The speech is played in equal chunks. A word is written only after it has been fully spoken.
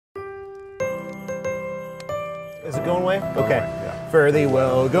Is it going away? Okay. Yeah. Fare thee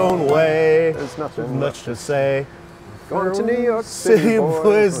well, going away. There's nothing much to say. Going to New York City,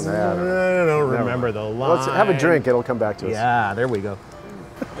 boys. I don't remember the line. Let's have a drink. It'll come back to us. Yeah, there we go.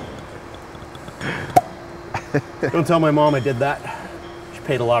 Don't tell my mom I did that. She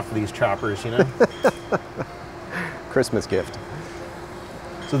paid a lot for these choppers, you know? Christmas gift.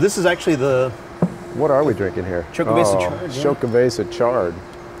 So this is actually the... What are we drinking here? Xocoveza Charred. Yeah. Xocoveza Charred.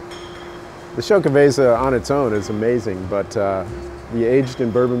 The Xocoveza on its own is amazing, but the aged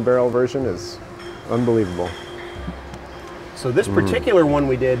in bourbon barrel version is unbelievable. So this particular one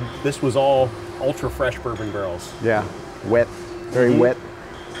we did, this was all ultra fresh bourbon barrels. Yeah, wet, very wet.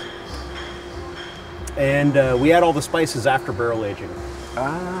 And we add all the spices after barrel aging.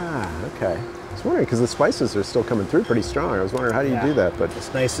 Ah, okay. I was wondering, because the spices are still coming through pretty strong. I was wondering, how do you do that? But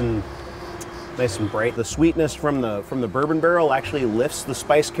it's nice and bright. The sweetness from the bourbon barrel actually lifts the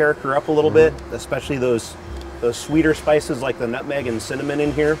spice character up a little bit, especially those sweeter spices like the nutmeg and cinnamon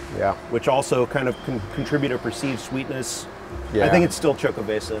in here. Yeah. Which also kind of contribute a perceived sweetness. Yeah. I think it's still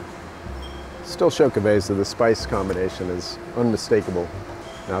Xocoveza. Still Xocoveza. The spice combination is unmistakable.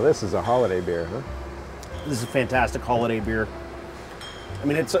 Now this is a holiday beer, huh? This is a fantastic holiday beer. I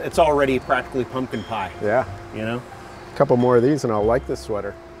mean, it's already practically pumpkin pie. Yeah. You know? A couple more of these and I'll like this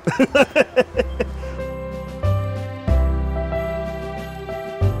sweater.